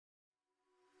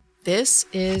This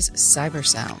is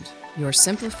CyberSound, your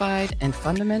simplified and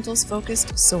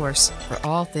fundamentals-focused source for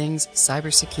all things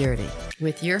cybersecurity,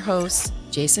 with your hosts,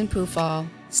 Jason Pufall,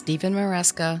 Stephen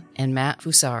Maresca, and Matt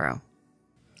Fusaro.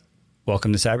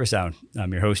 Welcome to CyberSound.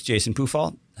 I'm your host, Jason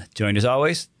Pufall. Joined as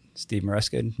always, Steve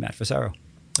Maresca and Matt Fusaro.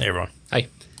 Hey, everyone. Hi.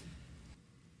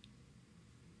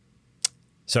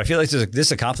 So I feel like this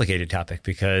is a complicated topic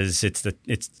because it's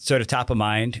sort of top of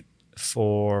mind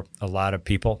for a lot of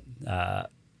people.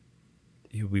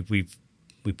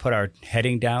 We put our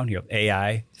heading down.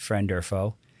 AI, friend or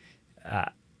foe.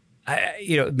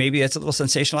 Maybe that's a little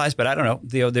sensationalized, but I don't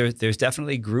know. There's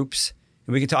definitely groups,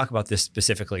 and we can talk about this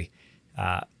specifically.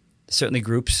 Certainly,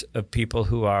 groups of people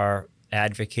who are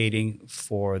advocating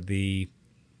for the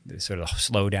sort of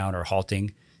slowdown or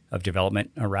halting of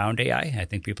development around AI. I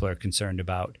think people are concerned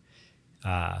about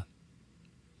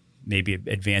maybe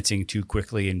advancing too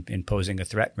quickly and posing a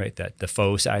threat, right? The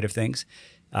foe side of things.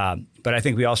 But I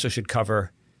think we also should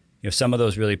cover, some of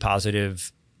those really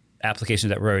positive applications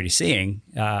that we're already seeing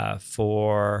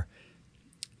for,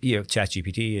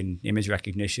 ChatGPT and image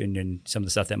recognition and some of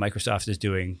the stuff that Microsoft is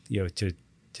doing,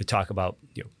 to talk about,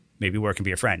 maybe where it can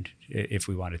be a friend if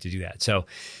we wanted to do that. So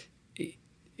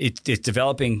it's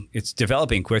developing. It's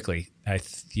developing quickly.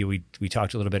 We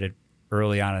talked a little bit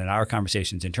early on in our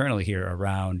conversations internally here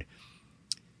around,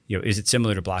 is it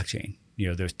similar to blockchain?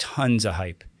 There's tons of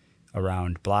hype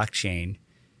around blockchain.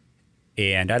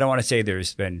 And I don't want to say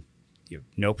there's been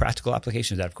no practical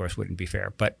applications. That, of course, wouldn't be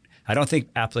fair. But I don't think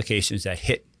applications that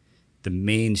hit the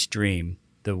mainstream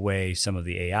the way some of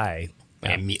the AI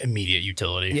immediate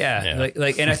utility. Yeah.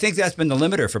 And I think that's been the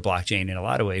limiter for blockchain in a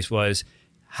lot of ways was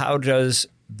how does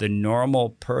the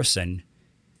normal person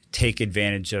take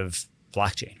advantage of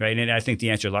blockchain, right? And I think the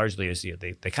answer largely is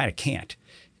they kind of can't.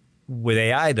 With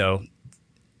AI, though,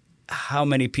 how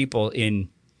many people in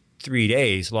 3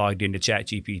 days logged into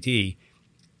ChatGPT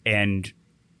and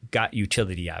got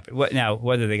utility out of it? Now,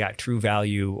 whether they got true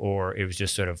value or it was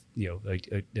just sort of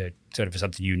sort of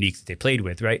something unique that they played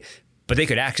with, right? But they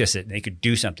could access it and they could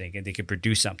do something and they could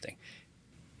produce something.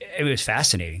 It was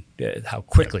fascinating how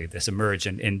quickly this emerged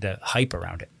and the hype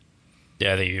around it.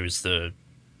 Yeah, I think it was the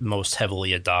most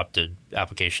heavily adopted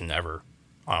application ever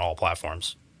on all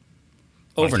platforms.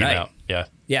 Overnight.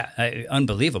 Yeah,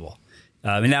 unbelievable.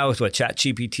 And now it's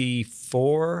ChatGPT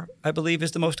 4, I believe,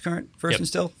 is the most current version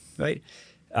still, right?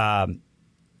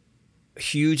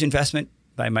 Huge investment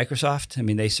by Microsoft. I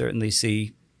mean, they certainly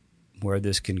see where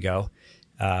this can go.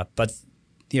 But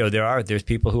there's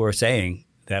people who are saying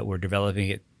that we're developing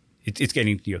it. It's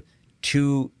getting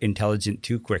too intelligent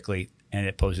too quickly, and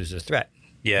it poses a threat.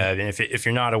 Yeah, I mean, if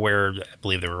you're not aware, I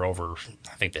believe there were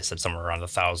I think they said somewhere around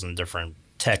 1,000 different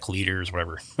tech leaders,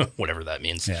 whatever that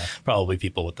means. Yeah. Probably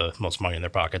people with the most money in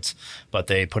their pockets. But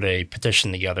they put a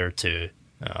petition together to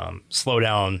slow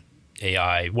down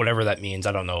AI, whatever that means.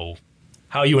 I don't know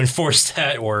how you enforce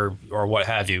that or what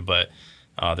have you, but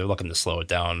they're looking to slow it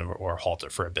down or halt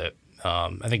it for a bit.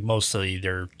 I think mostly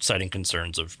they're citing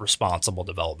concerns of responsible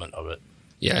development of it.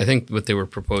 Yeah, I think what they were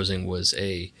proposing was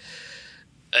a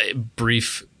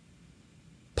brief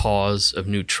pause of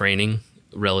new training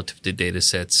relative to data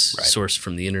sets sourced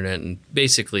from the internet, and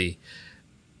basically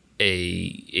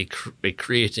a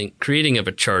creating of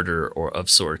a charter or of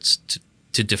sorts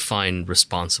to define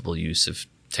responsible use of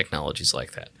technologies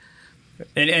like that.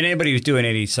 And anybody who's doing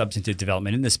any substantive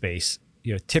development in the space,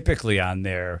 typically on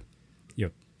their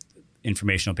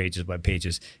informational pages, web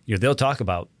pages, they'll talk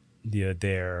about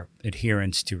their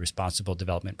adherence to responsible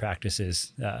development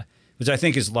practices, which I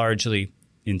think is largely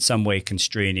in some way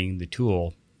constraining the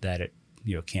tool that it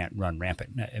can't run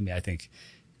rampant. I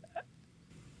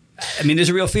mean, there's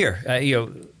a real fear.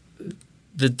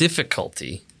 The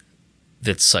difficulty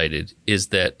that's cited is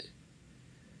that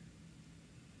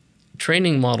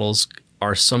training models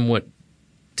are somewhat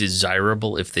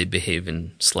desirable if they behave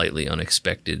in slightly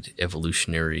unexpected,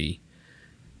 evolutionary,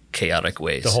 chaotic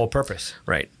ways. The whole purpose.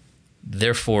 Right.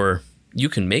 Therefore, you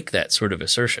can make that sort of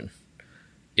assertion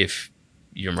if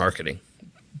you're marketing,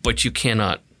 but you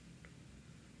cannot,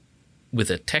 with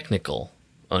a technical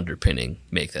underpinning,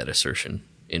 make that assertion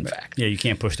in fact. Yeah, you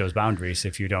can't push those boundaries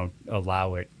if you don't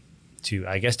allow it to,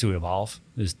 I guess, to evolve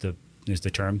is the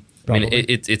term. Probably. I mean,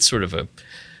 it's sort of it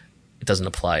doesn't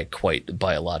apply quite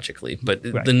biologically, but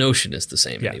the notion is the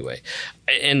same anyway.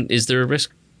 And is there a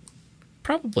risk?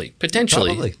 Probably, potentially.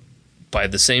 Probably. By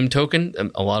the same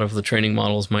token, a lot of the training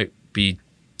models might be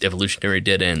evolutionary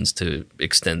dead ends, to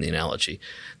extend the analogy.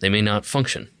 They may not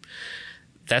function.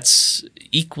 That's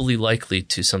equally likely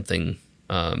to something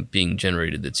being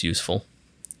generated that's useful,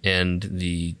 and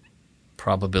the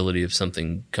probability of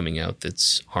something coming out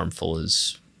that's harmful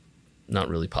is not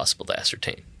really possible to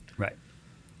ascertain. Right.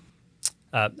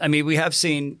 I mean, we have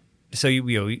seen. So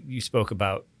you spoke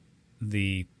about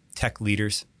the tech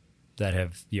leaders that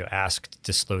have asked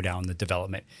to slow down the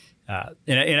development,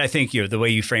 and I think the way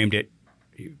you framed it,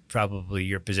 probably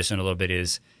your position a little bit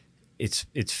is it's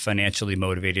financially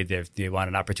motivated. They want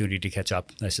an opportunity to catch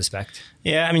up, I suspect.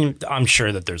 Yeah, I mean, I'm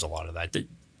sure that there's a lot of that.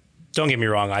 Don't get me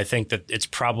wrong. I think that it's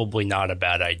probably not a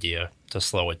bad idea to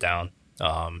slow it down.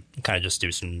 Kind of just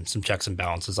do some checks and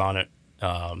balances on it.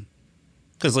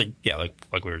 Because like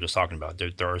we were just talking about,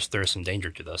 there's some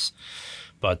danger to this,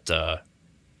 but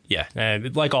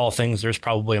like all things, there's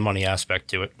probably a money aspect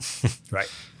to it.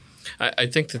 Right. I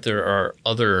think that there are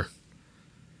other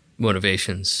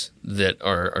motivations that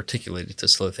are articulated to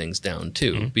slow things down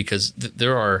too, because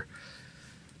there are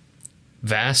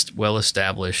vast,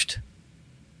 well-established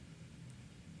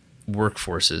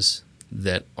workforces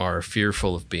that are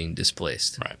fearful of being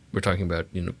displaced. Right. We're talking about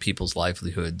people's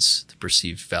livelihoods, the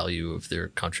perceived value of their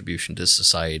contribution to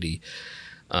society.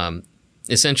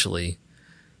 Essentially,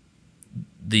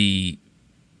 the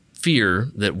fear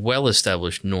that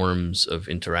well-established norms of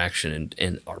interaction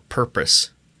and our purpose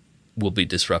will be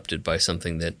disrupted by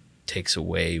something that takes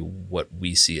away what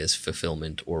we see as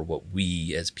fulfillment or what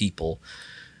we as people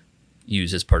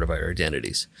use as part of our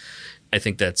identities. I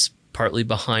think that's partly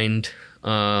behind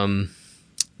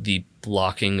the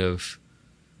blocking of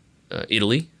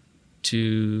Italy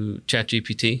to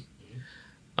ChatGPT.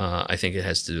 I think it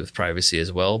has to do with privacy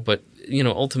as well. But,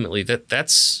 ultimately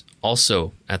that's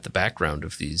also at the background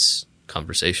of these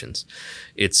conversations.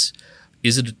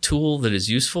 Is it a tool that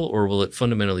is useful, or will it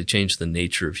fundamentally change the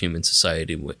nature of human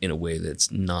society in a way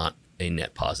that's not a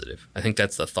net positive? I think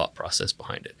that's the thought process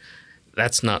behind it.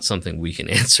 That's not something we can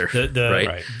answer,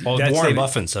 right? Well, Warren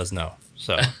Buffett says no.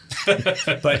 So,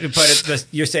 but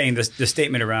you're saying the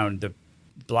statement around the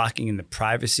blocking and the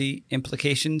privacy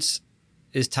implications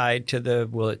is tied to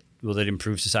will it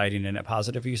improve society in a net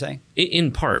positive? Are you saying?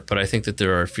 In part, but I think that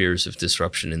there are fears of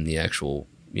disruption in the actual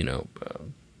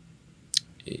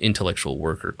intellectual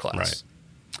worker class.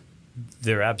 Right.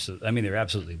 There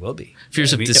absolutely will be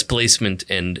fears of displacement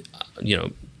and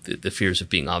the fears of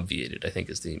being obviated. I think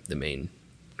is the main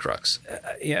crux.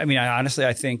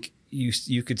 I think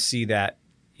you could see that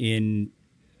in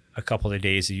a couple of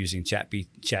days of using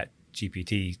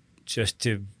ChatGPT just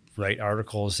to write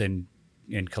articles and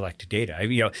collect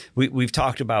data. We've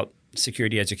talked about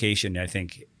security education, I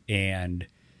think, and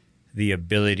the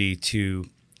ability to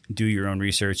do your own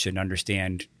research and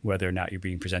understand whether or not you're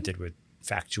being presented with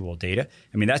factual data.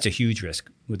 That's a huge risk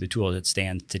with the tool that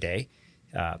stands today.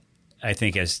 I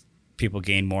think as people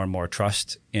gain more and more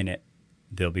trust in it,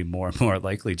 they'll be more and more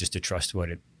likely just to trust what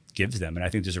it gives them. And I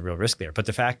think there's a real risk there. But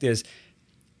the fact is,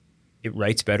 it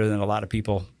writes better than a lot of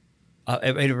people.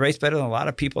 It writes better than a lot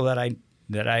of people that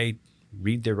I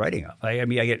read their writing of.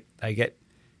 I get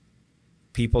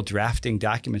people drafting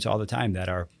documents all the time that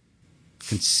are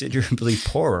considerably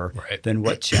poorer than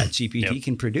what ChatGPT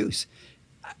can produce.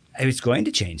 It's going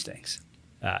to change things,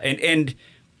 and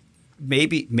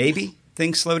maybe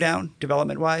things slow down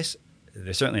development-wise.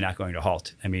 They're certainly not going to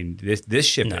halt. This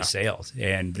ship has sailed,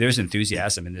 and there's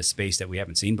enthusiasm in this space that we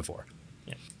haven't seen before.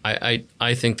 Yeah.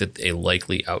 I think that a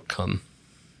likely outcome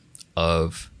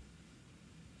of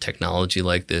technology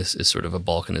like this is sort of a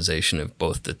balkanization of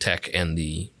both the tech and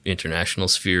the international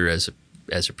sphere as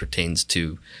it pertains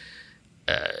to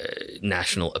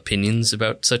national opinions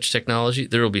about such technology.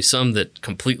 There will be some that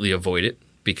completely avoid it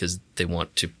because they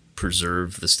want to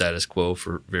preserve the status quo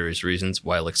for various reasons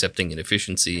while accepting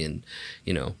inefficiency and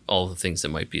all the things that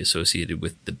might be associated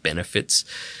with the benefits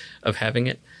of having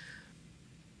it.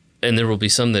 And there will be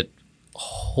some that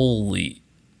wholly,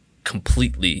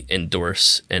 completely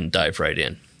endorse and dive right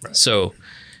in. Right. So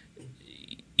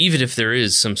even if there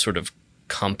is some sort of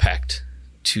compact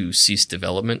to cease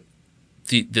development,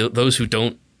 those who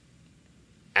don't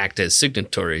act as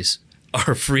signatories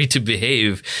are free to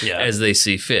behave as they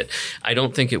see fit. I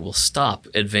don't think it will stop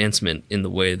advancement in the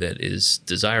way that is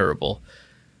desirable.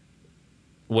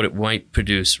 What it might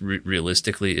produce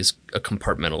realistically is a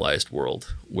compartmentalized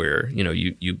world where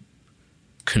you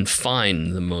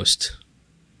confine the most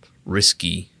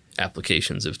risky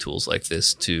applications of tools like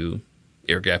this to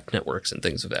air-gapped networks and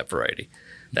things of that variety.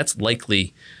 That's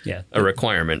likely a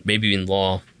requirement, maybe in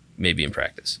law, maybe in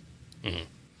practice. Mm-hmm.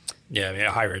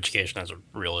 Yeah, higher education has a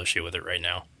real issue with it right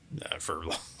now for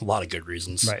a lot of good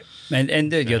reasons. Right,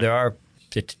 and there are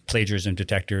plagiarism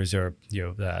detectors or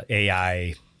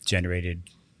AI generated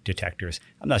detectors.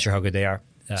 I'm not sure how good they are.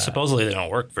 Supposedly they don't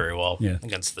work very well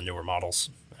against the newer models,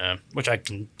 which I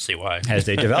can see why. As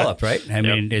they develop, right? I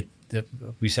mean,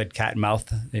 we said cat and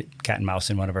mouse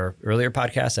in one of our earlier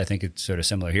podcasts. I think it's sort of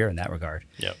similar here in that regard.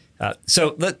 Yeah.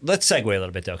 So let's segue a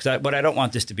little bit though, because what I don't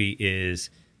want this to be is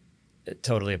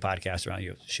totally a podcast around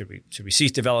should we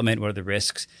cease development? What are the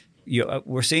risks?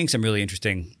 We're seeing some really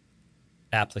interesting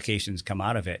applications come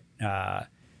out of it. I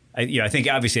think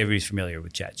obviously everybody's familiar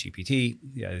with ChatGPT.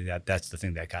 That's the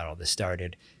thing that got all this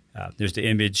started. There's the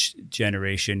image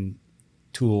generation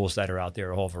tools that are out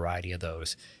there, a whole variety of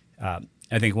those.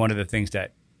 I think one of the things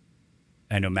that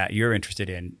I know, Matt, you're interested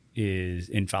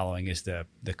in following is the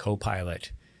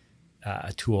Copilot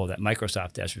tool that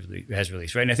Microsoft has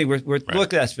released, right? And I think we're looking at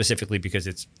that specifically because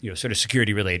it's sort of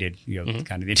security related,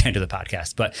 kind of the intent of the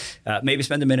podcast. But maybe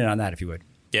spend a minute on that if you would.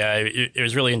 Yeah, it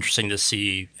was really interesting to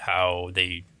see how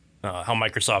how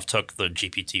Microsoft took the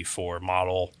GPT-4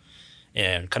 model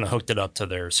and kind of hooked it up to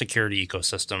their security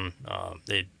ecosystem.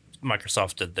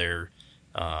 Microsoft did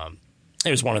it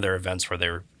was one of their events where they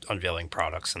were unveiling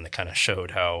products, and they kind of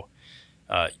showed how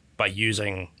by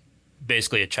using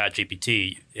basically a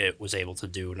ChatGPT, it was able to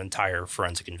do an entire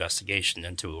forensic investigation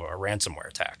into a ransomware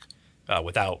attack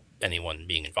without anyone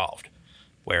being involved.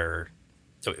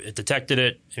 So it detected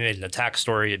it made an attack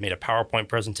story, it made a PowerPoint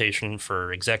presentation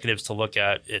for executives to look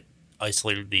at, it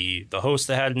isolated the host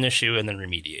that had an issue, and then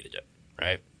remediated it,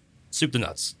 right? Soup to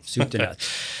nuts.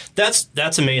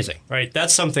 That's amazing, right?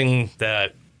 That's something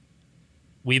that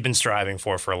we've been striving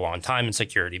for a long time in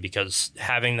security, because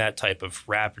having that type of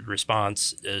rapid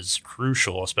response is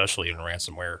crucial, especially in a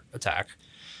ransomware attack.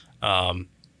 But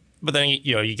then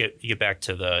you get back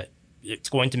to it's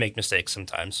going to make mistakes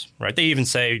sometimes, right? They even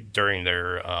say during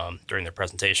their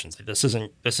presentations,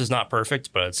 this is not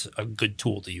perfect, but it's a good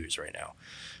tool to use right now,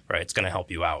 right? It's going to help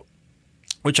you out,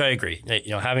 which I agree.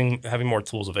 Having more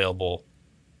tools available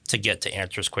to get to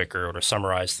answers quicker, or to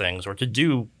summarize things, or to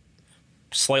do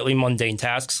slightly mundane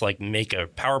tasks like make a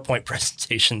PowerPoint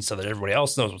presentation so that everybody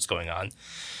else knows what's going on.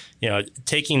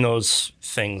 Taking those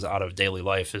things out of daily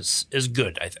life is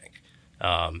good, I think.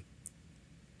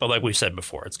 But like we said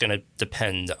before, it's going to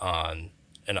depend on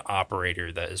an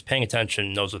operator that is paying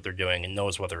attention, knows what they're doing, and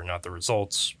knows whether or not the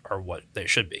results are what they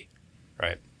should be,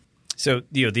 right? So,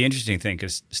 the interesting thing,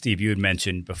 because Steve, you had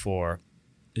mentioned before,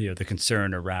 the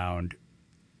concern around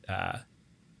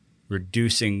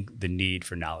reducing the need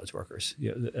for knowledge workers.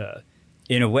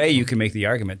 In a way, you can make the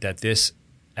argument that this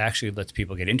actually lets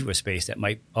people get into a space that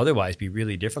might otherwise be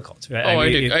really difficult.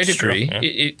 I'd agree. Yeah.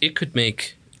 It could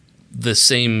make the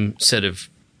same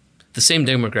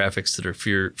demographics that are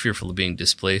fearful of being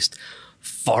displaced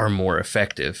far more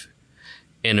effective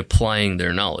in applying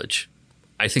their knowledge.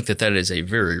 I think that is a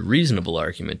very reasonable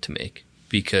argument to make,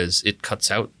 because it cuts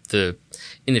out the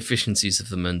inefficiencies of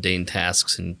the mundane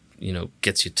tasks and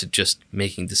gets you to just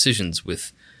making decisions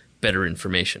with better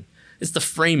information. It's the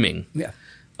framing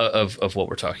of what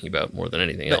we're talking about more than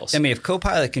anything else. I mean, if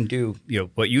Copilot can do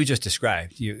what you just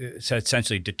described, so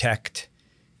essentially detect,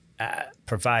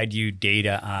 provide you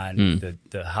data on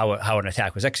the how an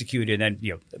attack was executed, and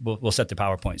then we'll set the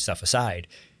PowerPoint stuff aside.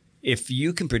 If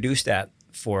you can produce that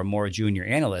for a more junior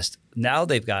analyst, now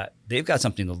they've got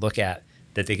something to look at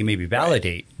that they can maybe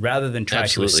validate, rather than try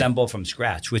to assemble from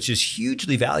scratch, which is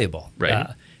hugely valuable. Right.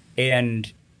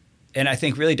 And I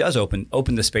think really does open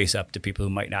the space up to people who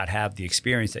might not have the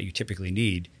experience that you typically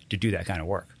need to do that kind of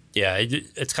work. Yeah,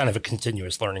 it's kind of a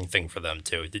continuous learning thing for them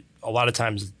too. A lot of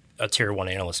times a tier 1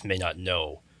 analyst may not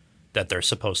know that they're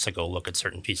supposed to go look at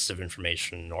certain pieces of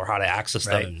information or how to access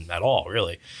them at all,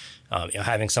 really.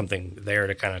 Having something there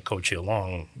to kind of coach you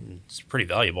along is pretty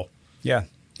valuable. Yeah.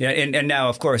 Yeah, and now,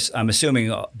 of course, I'm assuming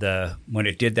when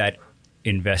it did that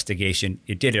investigation,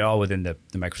 it did it all within the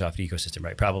Microsoft ecosystem,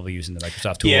 right? Probably using the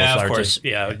Microsoft tools. Yeah, largely. Of course.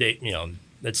 Yeah,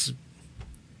 it's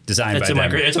designed by them.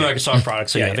 It's a Microsoft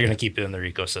product, so they're going to keep it in their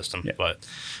ecosystem. Yeah.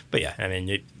 But yeah, I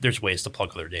mean, there's ways to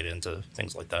plug their data into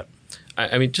things like that.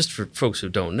 I mean, just for folks who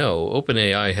don't know,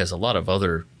 OpenAI has a lot of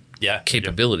other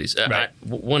capabilities. Right.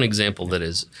 One example that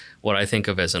is what I think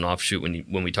of as an offshoot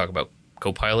when we talk about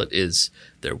Copilot is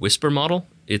their Whisper model.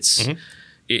 It's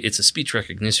a speech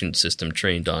recognition system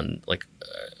trained on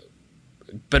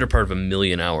better part of 1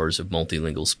 million hours of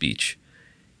multilingual speech.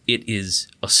 It is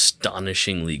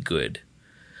astonishingly good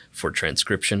for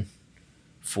transcription,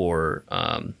 for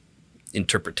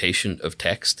interpretation of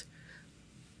text.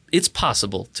 It's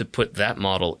possible to put that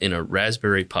model in a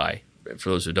Raspberry Pi. For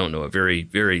those who don't know, a very,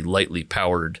 very lightly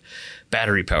powered,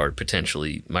 battery-powered,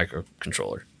 potentially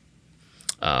microcontroller.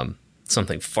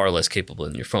 Something far less capable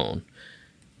than your phone,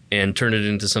 and turn it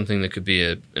into something that could be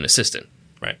an assistant.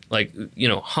 Right. Like,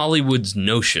 Hollywood's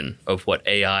notion of what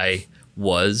AI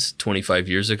was 25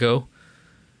 years ago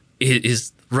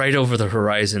is right over the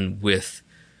horizon with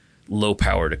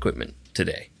low-powered equipment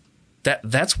today.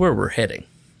 That's where we're heading.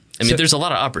 I mean, there's a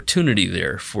lot of opportunity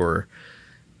there for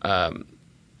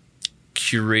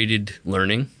curated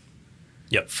learning,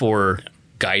 for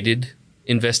guided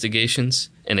investigations,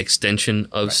 an extension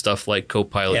of stuff like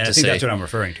Copilot I to think say, that's what I'm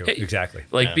referring to. Hey, exactly.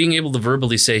 Like being able to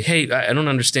verbally say, hey, I don't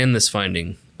understand this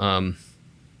finding.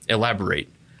 Elaborate.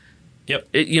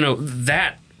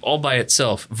 That all by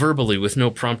itself, verbally, with no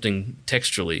prompting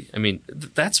textually. I mean,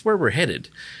 that's where we're headed.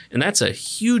 And that's a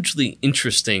hugely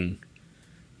interesting,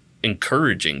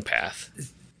 encouraging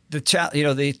path. The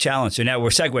challenge, so now we're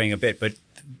segueing a bit, but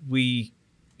we,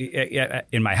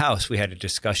 in my house, we had a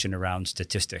discussion around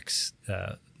statistics.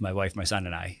 My wife, my son,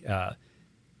 and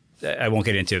I won't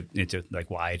get into like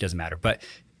why, it doesn't matter. But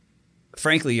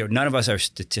frankly, none of us are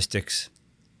statistics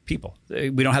people.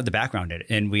 We don't have the background in it.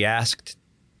 And we asked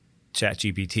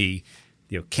ChatGPT,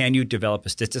 can you develop a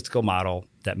statistical model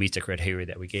that meets the criteria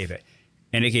that we gave it?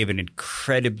 And it gave an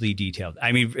incredibly detailed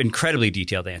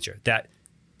answer that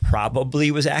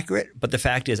probably was accurate. But the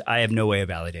fact is, I have no way of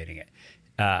validating it.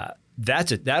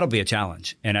 That'll be a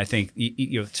challenge. And I think,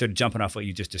 sort of jumping off what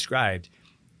you just described,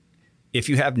 if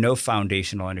you have no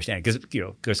foundational understanding,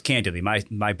 because candidly,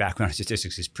 my background in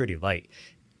statistics is pretty light,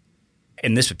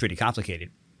 and this was pretty complicated.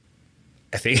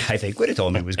 I think what it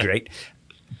told me was great,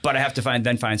 but I have to find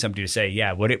somebody to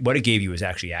say, what it gave you is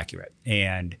actually accurate.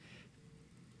 And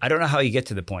I don't know how you get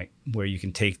to the point where you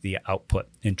can take the output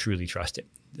and truly trust it.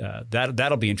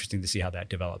 That'll be interesting to see how that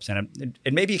develops. And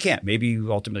maybe you can't. Maybe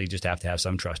you ultimately just have to have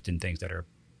some trust in things that are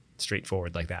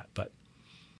straightforward like that. But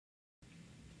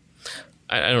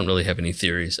I don't really have any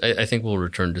theories. I think we'll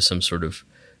return to some sort of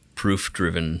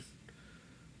proof-driven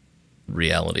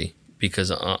reality,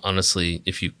 because honestly,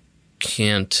 if you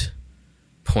can't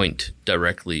point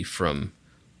directly from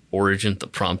origin, the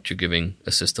prompt you're giving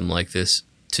a system like this,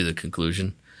 to the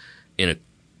conclusion in a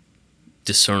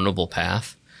discernible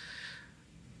path,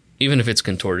 even if it's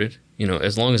contorted,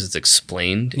 as long as it's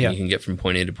explained and you can get from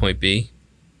point A to point B,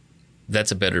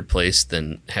 that's a better place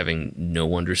than having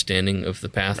no understanding of the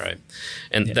path. Right.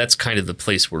 And that's kind of the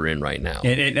place we're in right now.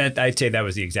 And I'd say that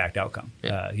was the exact outcome.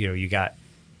 Yeah. You got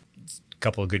a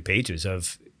couple of good pages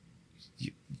of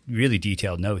really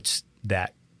detailed notes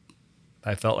that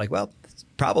I felt like, well, it's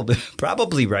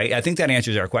probably right. I think that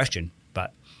answers our question,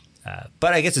 but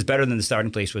I guess it's better than the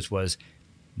starting place, which was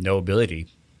no ability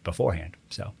beforehand.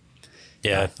 So,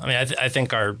 I mean, I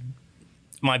think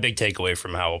my big takeaway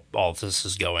from how all of this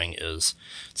is going is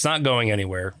it's not going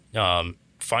anywhere.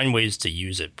 Find ways to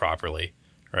use it properly,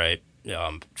 right?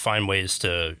 Find ways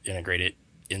to integrate it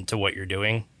into what you're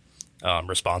doing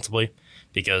responsibly,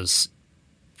 because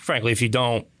frankly, if you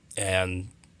don't, and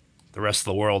the rest of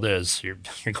the world is, you're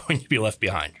going to be left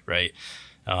behind, right?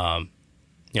 I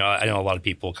know a lot of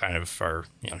people kind of are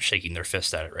shaking their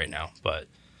fist at it right now, but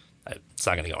it's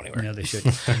not going to go anywhere. No, they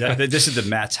shouldn't. This is the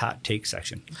Matt's hot take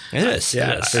section. It is.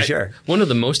 Yeah, it is. for sure. One of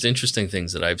the most interesting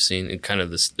things that I've seen, and kind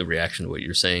of the reaction to what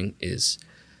you're saying, is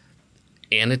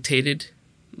annotated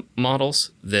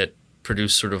models that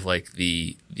produce sort of like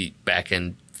the back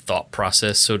end thought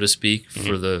process, so to speak,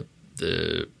 for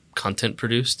the content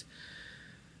produced.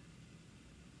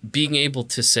 Being able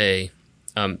to say,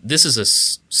 this is a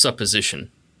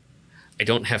supposition. I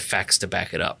don't have facts to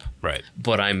back it up. Right.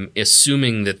 But I'm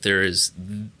assuming that there is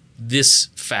this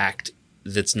fact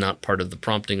that's not part of the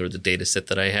prompting or the data set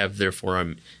that I have, therefore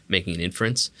I'm making an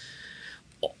inference.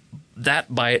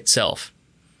 That by itself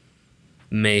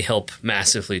may help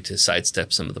massively to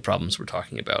sidestep some of the problems we're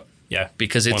talking about. Yeah.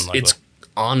 Because it's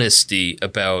honesty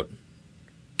about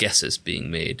guesses being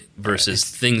made versus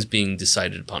things being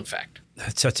decided upon fact.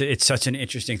 It's such an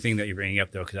interesting thing that you're bringing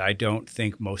up, though, because I don't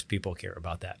think most people care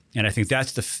about that, and I think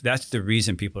that's the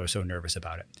reason people are so nervous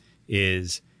about it.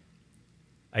 Is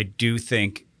I do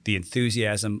think the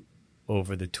enthusiasm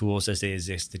over the tools as they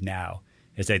exist now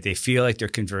is that they feel like they're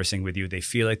conversing with you. They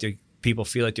feel like people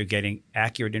feel like they're getting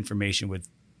accurate information with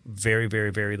very, very,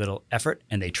 very little effort,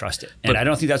 and they trust it. And I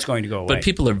don't think that's going to go away. But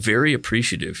people are very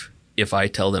appreciative if I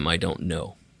tell them I don't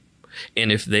know,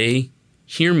 and if they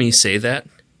hear me say that,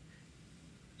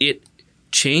 it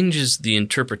changes the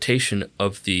interpretation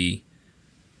of the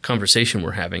conversation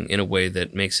we're having in a way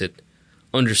that makes it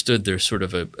understood there's sort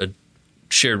of a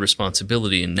shared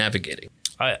responsibility in navigating.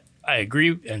 I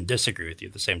agree and disagree with you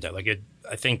at the same time.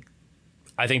 I think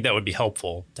that would be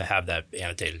helpful to have that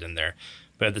annotated in there.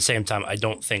 But at the same time, I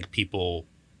don't think people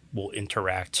will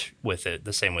interact with it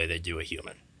the same way they do a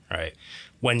human, right?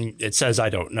 When it says I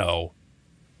don't know,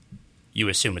 you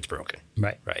assume it's broken.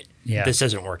 Right. Right. Yeah. This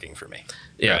isn't working for me.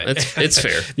 Yeah, right? it's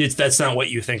fair. That's not what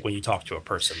you think when you talk to a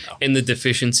person, though. And the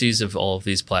deficiencies of all of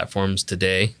these platforms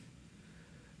today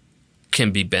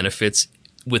can be benefits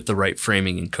with the right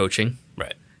framing and coaching.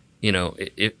 Right. You know,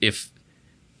 if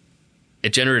a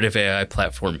generative AI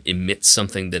platform emits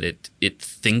something that it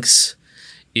thinks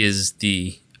is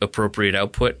the appropriate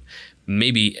output,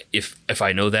 maybe if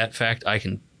I know that fact, I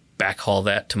can backhaul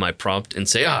that to my prompt and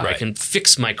say, I can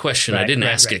fix my question. I didn't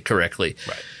ask it correctly.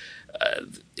 Right.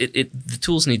 The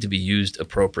tools need to be used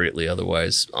appropriately.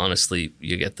 Otherwise, honestly,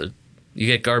 you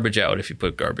get garbage out if you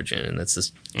put garbage in, and that's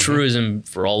this truism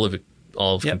for all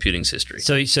of computing's history.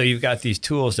 So you've got these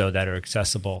tools though that are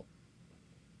accessible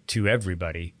to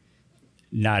everybody.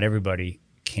 Not everybody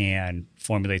can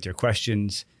formulate their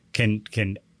questions, can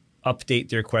update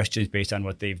their questions based on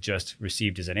what they've just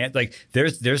received as an answer. Like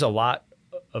there's a lot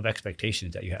of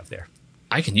expectations that you have there.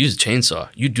 I can use a chainsaw.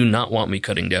 You do not want me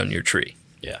cutting down your tree.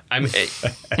 Yeah. I mean,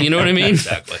 you know what I mean?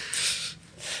 Exactly.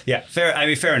 Yeah, fair. I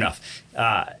mean, fair enough.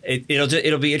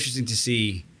 It'll be interesting to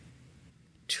see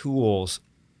tools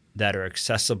that are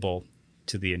accessible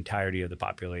to the entirety of the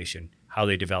population, how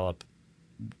they develop,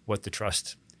 what the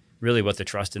trust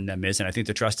in them is. And I think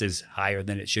the trust is higher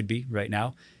than it should be right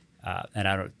now. And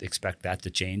I don't expect that to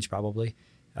change probably.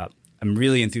 I'm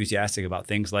really enthusiastic about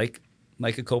things like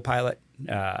a Copilot.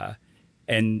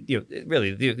 And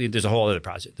really, there's a whole other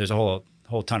project. There's a whole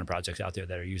ton of projects out there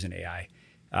that are using AI.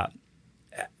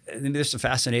 And there's some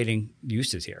fascinating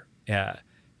uses here.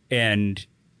 And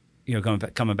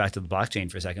coming back to the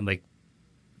blockchain for a second, like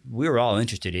we were all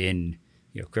interested in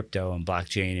crypto and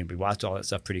blockchain, and we watched all that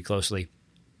stuff pretty closely.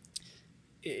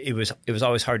 It was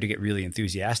always hard to get really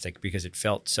enthusiastic because it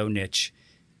felt so niche,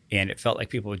 and it felt like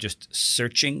people were just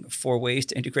searching for ways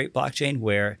to integrate blockchain.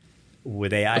 Where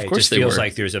with AI, it just feels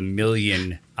like there's a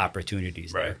million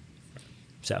opportunities there.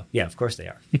 So yeah, of course they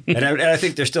are, and I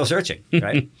think they're still searching.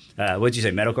 Right? What did you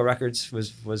say? Medical records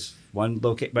was one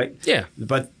location, right? Yeah,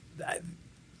 but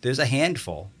there's a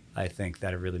handful, I think,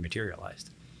 that have really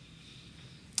materialized.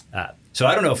 So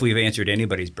I don't know if we've answered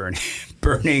anybody's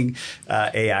burning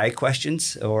AI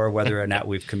questions, or whether or not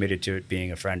we've committed to it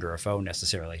being a friend or a foe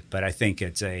necessarily. But I think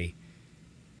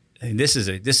this is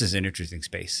an interesting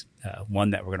space,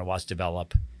 one that we're going to watch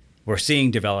develop. We're seeing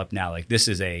develop now. Like this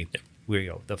is a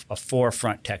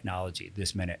forefront technology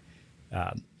this minute.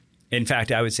 In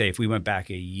fact, I would say if we went back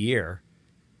a year,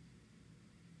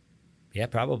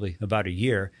 probably about a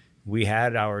year, we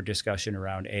had our discussion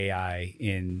around AI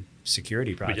in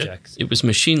security projects. It was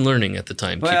machine learning at the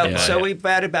time. We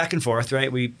batted back and forth,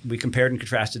 right? We compared and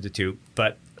contrasted the two,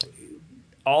 but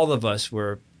all of us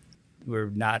were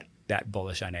not that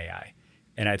bullish on AI.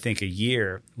 And I think a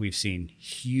year we've seen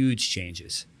huge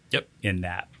changes in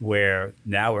that, where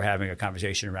now we're having a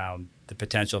conversation around the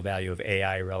potential value of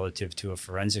AI relative to a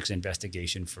forensics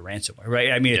investigation for ransomware,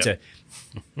 right? I mean,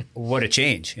 what a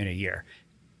change in a year.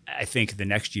 I think the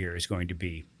next year is going to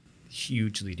be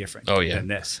hugely different than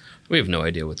this. We have no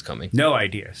idea what's coming. No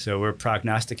idea. So we're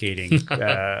prognosticating,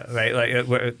 right?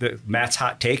 Like Matt's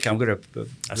hot take. That's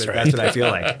what I feel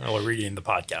like. We're reading the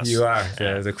podcast. You are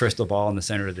the crystal ball in the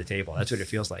center of the table. That's what it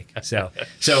feels like. So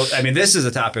I mean, this is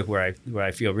a topic where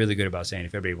I feel really good about saying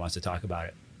if everybody wants to talk about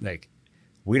it, like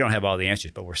we don't have all the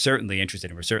answers, but we're certainly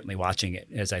interested and we're certainly watching it,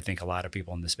 as I think a lot of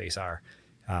people in the space are.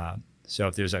 So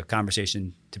if there's a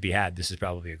conversation to be had, this is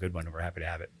probably a good one, and we're happy to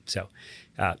have it. So,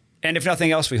 and if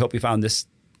nothing else, we hope you found this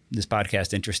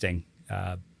podcast interesting,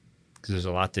 because there's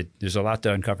a lot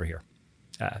to uncover here.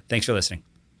 Thanks for listening.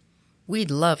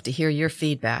 We'd love to hear your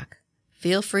feedback.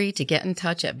 Feel free to get in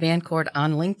touch at Vancord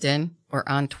on LinkedIn or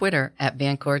on Twitter at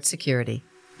Vancord Security.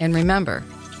 And remember,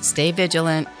 stay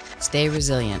vigilant, stay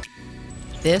resilient.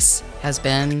 This has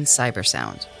been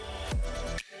CyberSound.